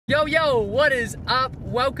Yo, yo, what is up?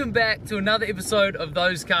 Welcome back to another episode of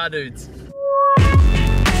Those Car Dudes.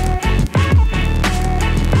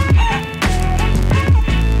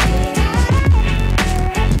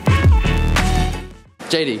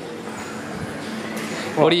 JD,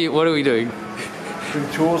 what are we doing?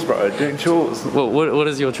 Doing chores, bro, doing chores. Well, what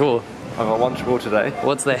is your chore? I've got one chore today.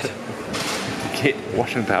 What's that? Get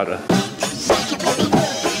washing powder.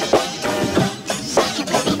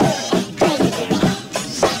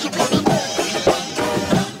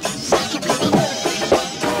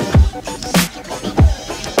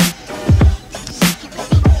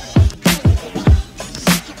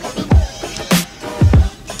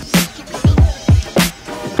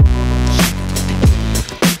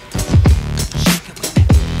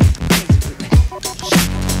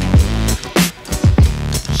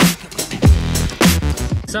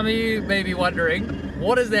 Some of you may be wondering,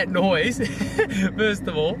 what is that noise? First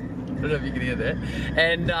of all, I don't know if you can hear that.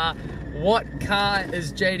 And what car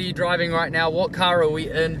is JD driving right now? What car are we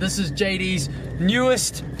in? This is JD's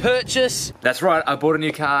newest purchase. That's right, I bought a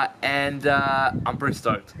new car and I'm pretty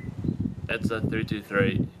stoked. It's a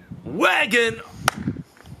 323 Wagon!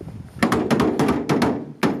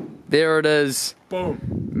 There it is.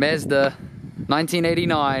 Boom. Mazda,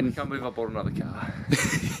 1989. Can't believe I bought another car.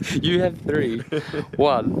 You have 3.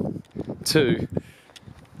 1, 2.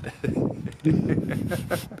 I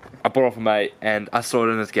bought it off a mate and I saw it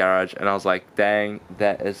in his garage and I was like, dang,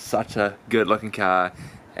 that is such a good looking car.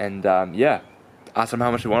 And yeah, asked him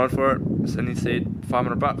how much he wanted for it and he said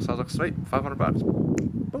 $500. I was like, sweet, $500.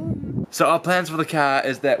 Boom. So our plans for the car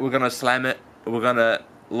is that we're gonna slam it, we're gonna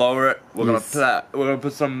lower it, we're gonna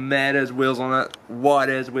put some mad ass wheels on it, wide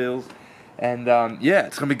ass wheels, and yeah,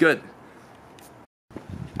 it's gonna be good.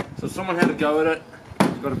 So someone had to go at it.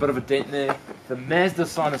 It's got a bit of a dent there. The Mazda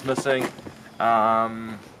sign is missing.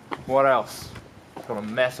 What else? It's got a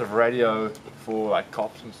massive radio for like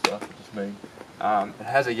cops and stuff, which is me. It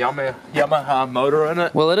has a Yamaha motor in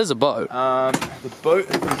it. Well, it is a boat. The boat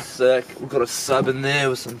is sick. We've got a sub in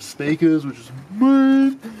there with some speakers, which is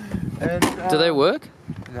mad. And Do they work?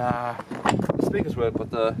 Nah, the speakers work,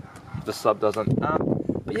 but the sub doesn't.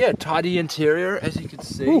 But yeah, tidy interior, as you can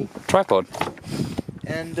see. Ooh, tripod.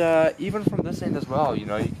 And even from this end as well, you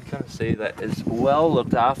know, you can kind of see that it's well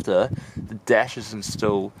looked after. The dash is in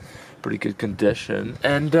still pretty good condition.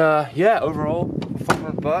 And yeah, overall,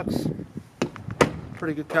 $500.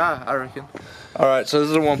 Pretty good car, I reckon. Alright, so this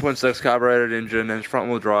is a 1.6 carbureted engine and it's front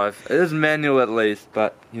wheel drive. It is manual at least,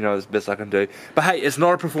 but you know, it's the best I can do. But hey, it's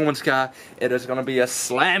not a performance car. It is going to be a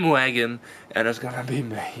slam wagon and it's going to be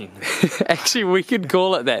mean. Actually, we could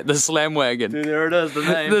call it that, the Slam Wagon. Dude, there it is, the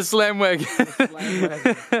name. The Slam Wagon. The Slam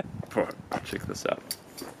Wagon. Bro, check this out.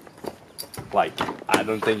 Like, I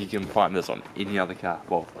don't think you can find this on any other car.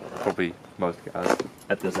 Well, probably most cars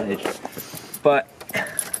at this age. But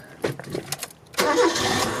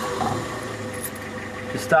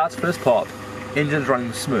it starts first pop, engine's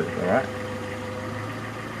running smooth, alright?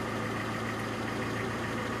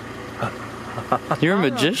 You're a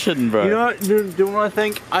magician, bro. You know, do you know what I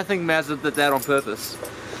think? I think Mazda did that on purpose.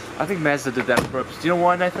 I think Mazda did that on purpose. Do you know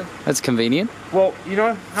why, Nathan? That's convenient. Well, you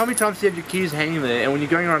know, how many times do you have your keys hanging there and when you're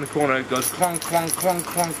going around the corner it goes clonk, clonk, clonk,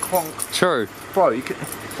 clonk, clonk? True. Bro, you can,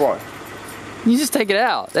 bro. You just take it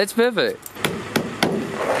out. That's perfect.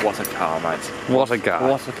 What a car, mate. What a car.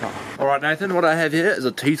 What a car. Alright, Nathan, what I have here is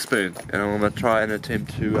a teaspoon. And I'm going to try and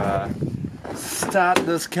attempt to start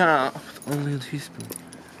this car with only a teaspoon.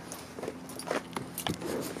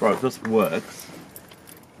 Bro, if this works.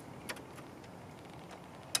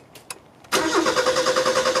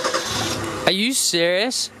 Are you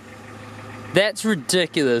serious? That's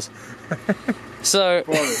ridiculous. So,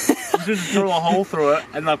 Bro, you just drill a hole through it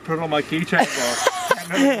and I put it on my keychain,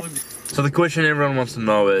 bro. So the question everyone wants to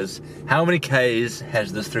know is, how many Ks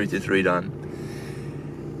has this 323 done?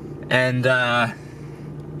 And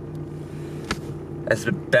as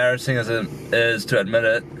embarrassing as it is to admit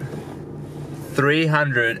it,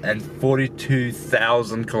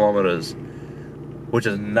 342,000 kilometers, which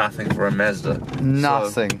is nothing for a Mazda.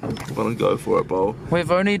 nothing. So, I'm gonna go for it, bro.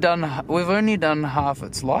 We've only done half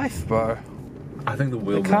its life, bro. I think the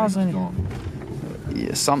wheel car's is only gone.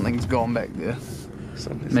 Yeah, something's gone back there.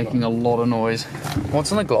 Something's Making gone. a lot of noise.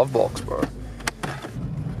 What's in the glove box, bro?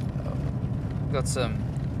 Got some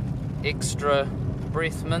extra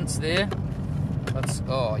breath mints there. That's,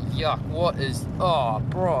 oh yuck, what is, oh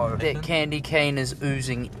bro, that candy cane is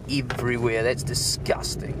oozing everywhere. That's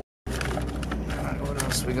disgusting. What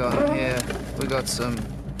else we got in here? We got some,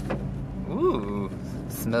 ooh,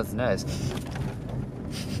 smells nice.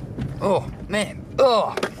 Oh, man.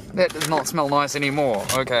 Oh, that does not smell nice anymore.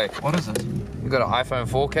 Okay. What is it? You've got an iPhone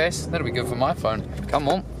 4 case? That'll be good for my phone. Come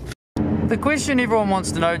on. The question everyone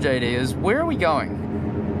wants to know, JD, is where are we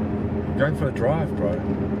going? Going for a drive, bro.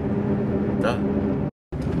 Duh.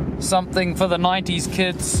 Something for the 90s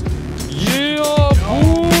kids. Yeah,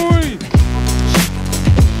 boy!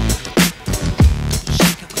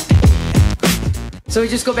 So we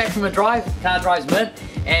just got back from a drive. Car drives mid,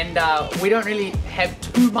 and we don't really have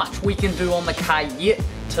too much we can do on the car yet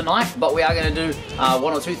tonight, but we are going to do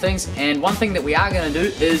one or two things. And one thing that we are going to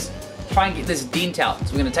do is try and get this dent out.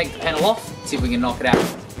 So we're going to take the panel off, see if we can knock it out.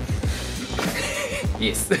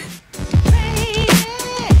 Yes.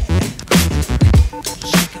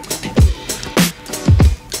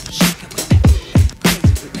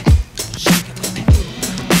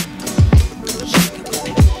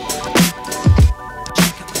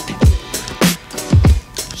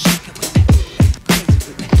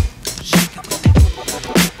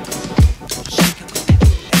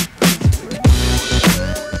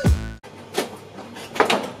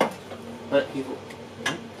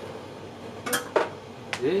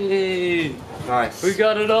 Hey, Nice. we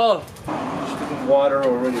got it off. It's getting wider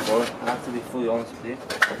already, boy. I have to be fully honest with you.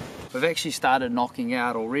 We've actually started knocking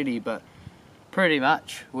out already, but pretty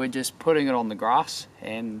much we're just putting it on the grass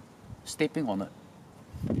and stepping on it.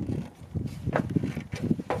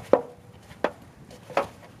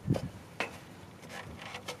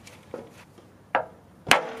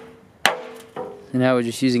 So now we're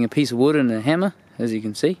just using a piece of wood and a hammer, as you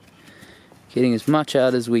can see. Getting as much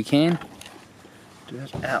out as we can.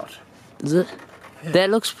 That's out. Is it? Yeah. That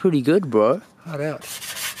looks pretty good, bro. Hard out.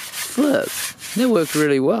 Flip. That worked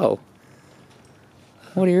really well.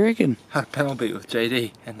 What do you reckon? Hard panel beat with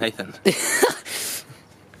JD and Nathan.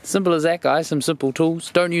 Simple as that, guys. Some simple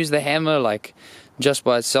tools. Don't use the hammer like just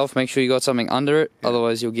by itself. Make sure you got something under it. Yeah.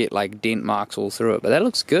 Otherwise you'll get like dent marks all through it. But that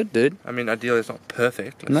looks good, dude. I mean, ideally it's not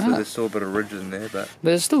perfect. Nah. So there's still a bit of ridges in there, but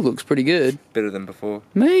it still looks pretty good. Better than before.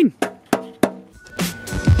 Mean.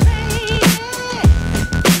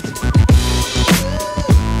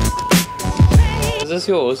 Is this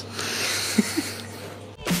yours?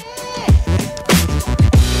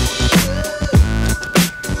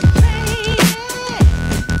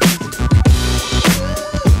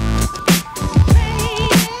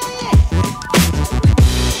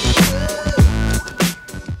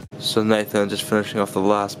 So Nathan just finishing off the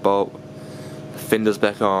last bolt. The fender's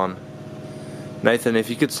back on. Nathan, if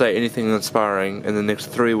you could say anything inspiring in the next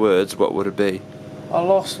 3 words, what would it be? I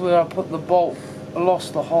lost where I put the bolt. I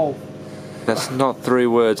lost the hole. That's not 3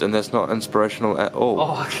 words, and that's not inspirational at all.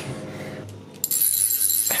 Oh, okay.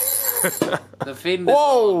 The fender.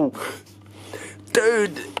 Whoa!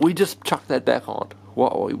 Dude, we just chucked that back on.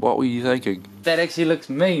 What were you thinking? That actually looks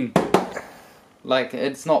mean. Like,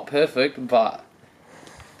 it's not perfect, but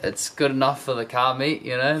it's good enough for the car meet,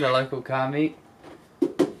 you know, the local car meet.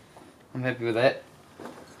 I'm happy with that.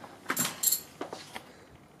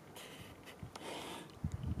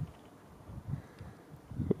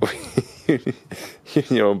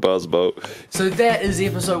 You're on buzz boat. So that is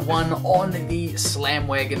episode 1 on the Slam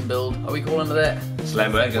Wagon build. Are we calling it that?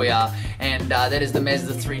 Slam Wagon. We are. And that is the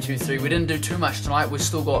Mazda 323. We didn't do too much tonight. We've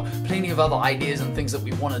still got plenty of other ideas and things that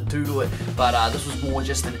we want to do to it. But this was more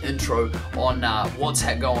just an intro on what's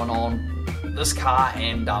going on this car,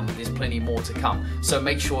 and there's plenty more to come. So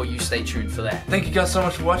make sure you stay tuned for that. Thank you guys so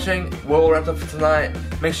much for watching. We're all wrapped up for tonight.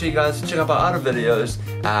 Make sure you guys check out our other videos.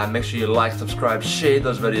 Make sure you like, subscribe, share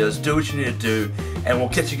those videos, do what you need to do, and we'll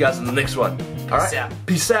catch you guys in the next one. Peace out.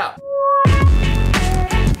 Peace out.